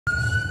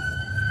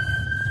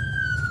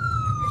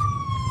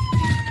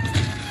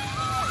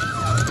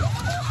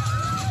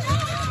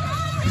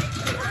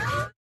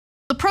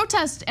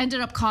protest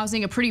ended up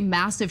causing a pretty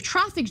massive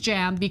traffic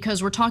jam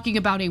because we're talking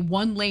about a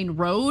one-lane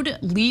road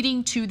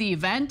leading to the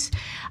event.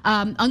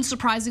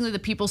 Unsurprisingly, the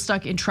people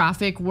stuck in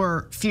traffic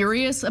were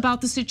furious about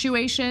the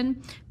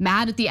situation,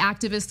 mad at the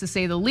activists to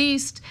say the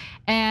least.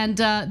 And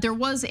there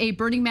was a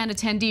Burning Man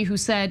attendee who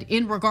said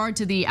in regard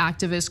to the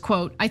activists,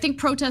 quote, "I think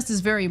protest is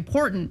very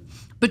important,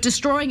 but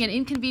destroying and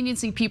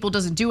inconveniencing people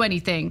doesn't do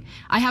anything.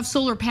 I have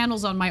solar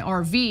panels on my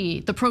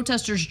RV. The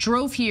protesters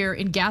drove here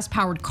in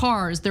gas-powered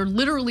cars. They're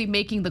literally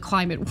making the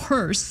climate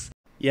worse."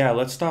 Yeah,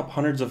 let's stop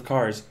hundreds of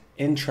cars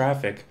in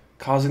traffic,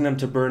 causing them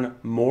to burn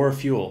more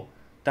fuel.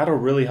 That'll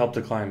really help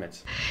the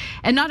climate.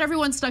 And not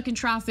everyone stuck in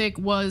traffic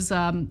was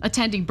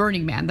attending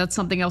Burning Man. That's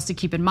something else to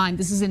keep in mind.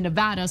 This is in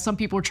Nevada. Some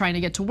people were trying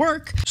to get to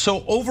work.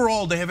 So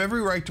overall, they have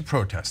every right to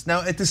protest.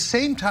 Now, at the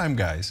same time,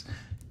 guys,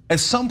 at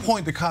some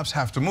point the cops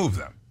have to move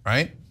them,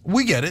 right?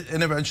 We get it,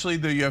 and eventually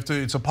you have to.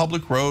 It's a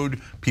public road.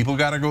 People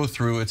got to go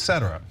through,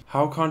 etc.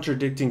 How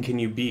contradicting can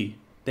you be?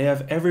 They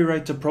have every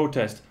right to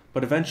protest,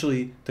 but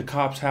eventually the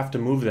cops have to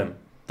move them.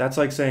 That's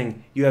like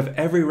saying you have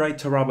every right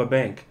to rob a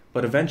bank,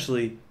 but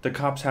eventually the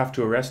cops have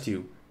to arrest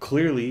you.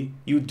 Clearly,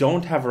 you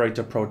don't have a right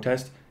to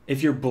protest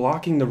if you're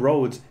blocking the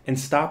roads and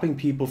stopping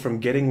people from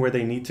getting where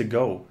they need to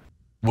go.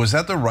 Was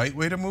that the right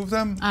way to move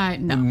them?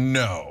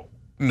 No.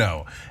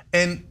 No.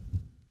 And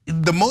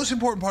the most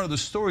important part of the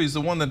story is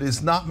the one that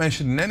is not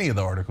mentioned in any of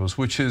the articles,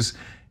 which is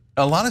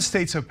a lot of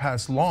states have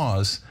passed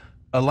laws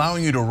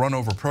allowing you to run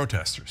over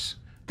protesters.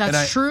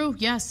 That's true,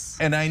 yes.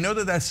 And I know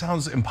that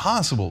sounds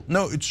impossible.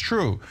 No, it's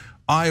true.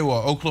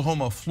 Iowa,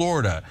 Oklahoma,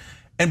 Florida.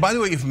 And by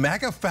the way, if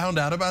MAGA found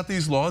out about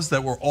these laws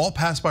that were all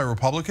passed by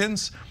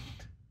Republicans,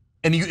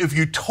 and if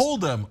you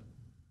told them,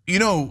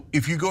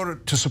 if you go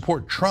to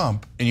support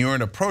Trump and you're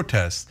in a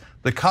protest,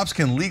 the cops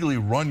can legally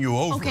run you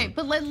over. Okay,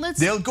 but let's.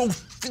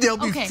 They'll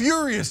be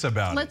furious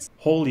about it.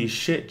 Holy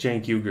shit,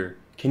 Cenk Uygur.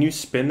 Can you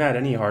spin that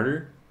any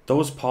harder?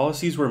 Those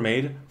policies were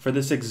made for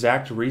this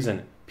exact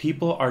reason.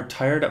 People are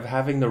tired of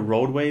having the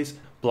roadways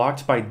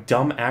blocked by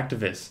dumb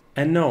activists.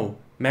 And no,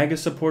 MAGA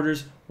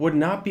supporters would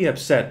not be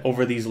upset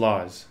over these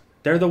laws.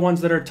 They're the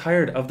ones that are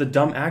tired of the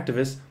dumb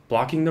activists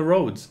blocking the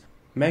roads.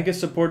 MAGA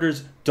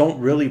supporters don't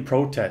really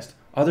protest.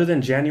 Other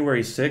than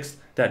January 6th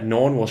that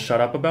no one will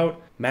shut up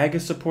about, MAGA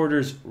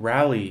supporters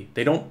rally,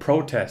 they don't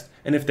protest.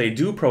 And if they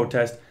do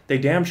protest, they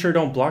damn sure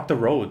don't block the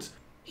roads.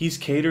 He's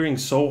catering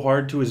so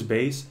hard to his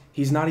base,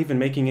 he's not even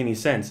making any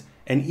sense.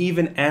 And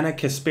even Anna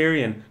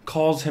Kasparian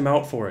calls him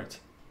out for it.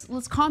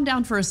 Let's calm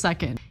down for a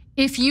second.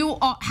 If you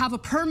have a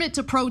permit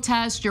to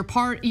protest,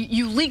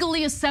 you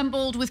legally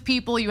assembled with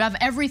people, you have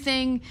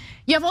everything,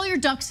 you have all your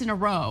ducks in a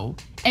row,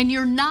 and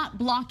you're not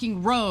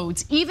blocking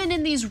roads, even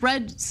in these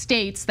red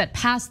states that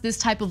pass this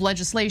type of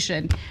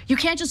legislation, you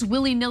can't just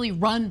willy-nilly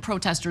run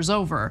protesters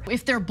over.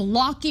 If they're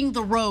blocking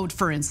the road,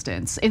 for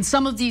instance, in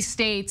some of these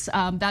states,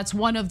 that's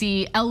one of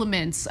the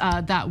elements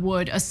that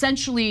would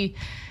essentially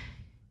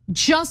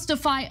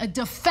justify a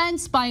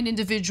defense by an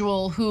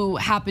individual who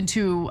happened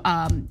to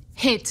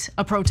hit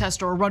a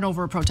protester or run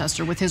over a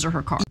protester with his or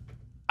her car.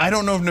 I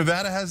don't know if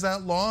Nevada has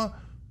that law,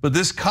 but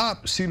this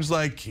cop seems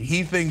like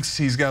he thinks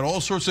he's got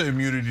all sorts of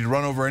immunity to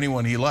run over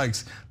anyone he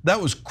likes. That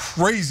was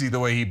crazy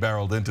the way he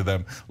barreled into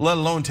them, let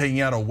alone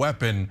taking out a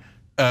weapon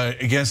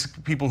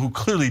against people who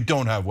clearly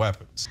don't have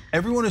weapons.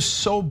 Everyone is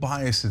so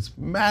biased, it's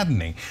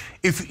maddening.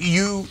 If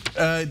you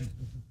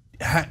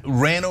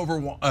ran over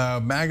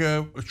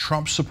MAGA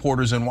Trump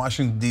supporters in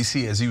Washington,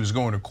 D.C. as he was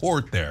going to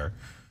court there,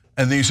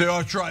 and then you say,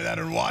 oh, try that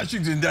in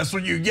Washington, that's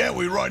what you get,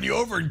 we run you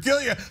over and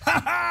kill you,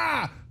 ha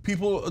ha!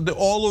 People,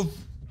 all of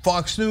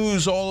Fox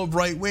News, all of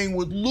right wing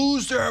would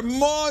lose their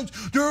minds.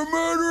 They're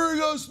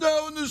murdering us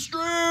now in the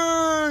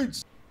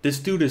streets. This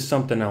dude is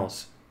something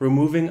else.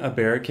 Removing a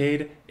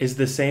barricade is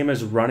the same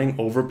as running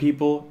over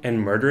people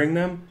and murdering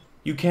them.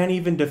 You can't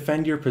even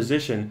defend your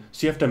position,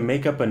 so you have to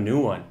make up a new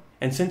one.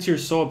 And since you're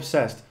so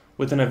obsessed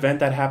with an event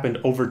that happened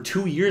over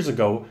 2 years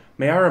ago,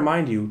 may I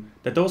remind you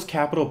that those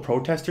Capitol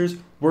protesters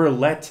were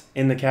let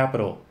in the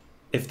Capitol.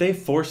 If they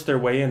forced their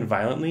way in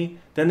violently,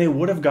 then they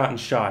would have gotten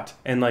shot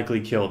and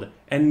likely killed,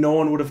 and no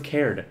one would have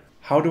cared.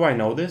 How do I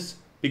know this?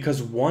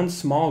 Because one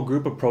small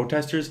group of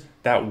protesters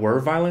that were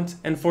violent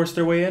and forced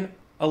their way in,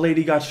 a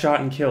lady got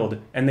shot and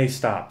killed, and they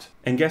stopped.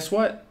 And guess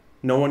what?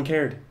 No one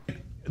cared.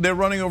 They're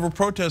running over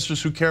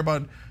protesters who care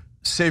about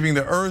saving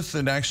the earth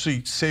and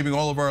actually saving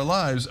all of our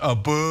lives.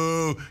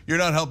 Boo, you're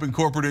not helping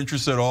corporate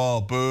interests at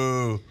all,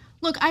 boo.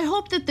 Look, I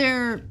hope that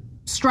they're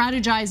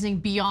strategizing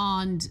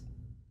beyond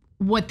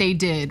what they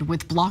did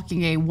with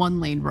blocking a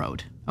one-lane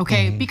road,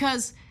 okay?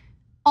 Because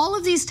all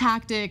of these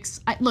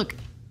tactics, look,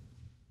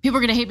 people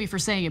are gonna hate me for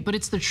saying it, but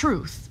it's the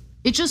truth.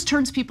 It just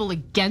turns people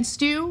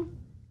against you,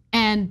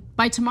 and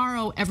by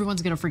tomorrow,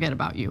 everyone's gonna forget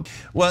about you.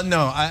 Well,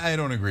 no, I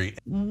don't agree.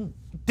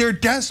 They're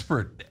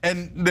desperate,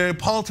 and the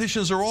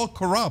politicians are all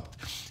corrupt,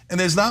 and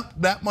there's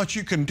not that much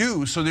you can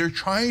do. So they're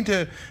trying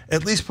to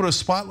at least put a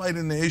spotlight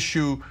in the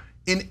issue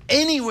in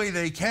any way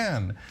they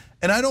can.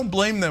 And I don't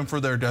blame them for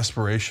their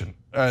desperation.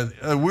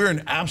 We're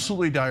in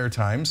absolutely dire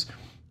times.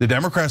 The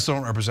Democrats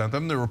don't represent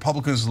them. The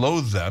Republicans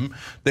loathe them.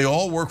 They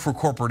all work for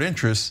corporate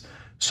interests.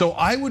 So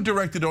I would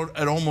direct it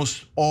at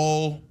almost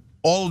all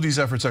of these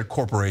efforts at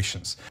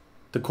corporations.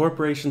 The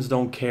corporations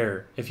don't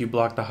care if you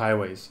block the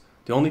highways.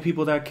 The only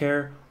people that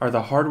care are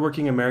the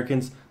hardworking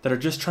Americans that are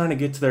just trying to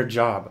get to their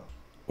job,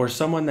 or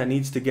someone that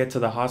needs to get to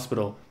the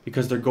hospital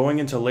because they're going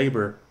into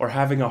labor or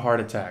having a heart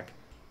attack.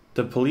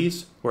 The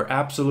police were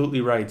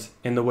absolutely right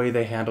in the way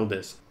they handled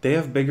this. They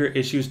have bigger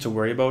issues to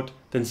worry about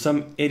than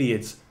some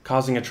idiots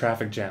causing a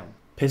traffic jam.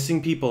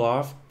 Pissing people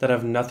off that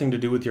have nothing to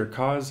do with your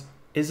cause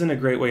isn't a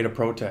great way to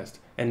protest,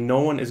 and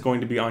no one is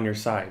going to be on your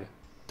side.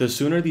 The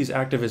sooner these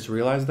activists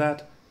realize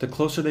that, the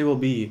closer they will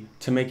be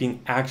to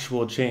making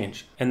actual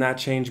change, and that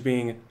change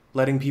being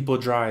letting people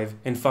drive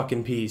in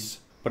fucking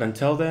peace. But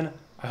until then,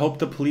 I hope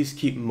the police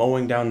keep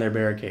mowing down their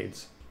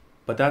barricades.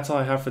 But that's all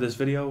I have for this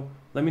video.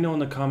 Let me know in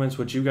the comments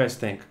what you guys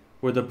think.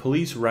 Were the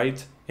police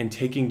right in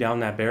taking down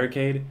that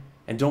barricade?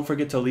 And don't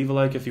forget to leave a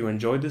like if you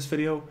enjoyed this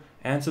video,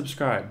 and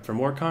subscribe for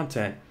more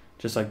content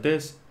just like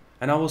this,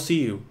 and I will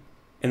see you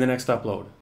in the next upload.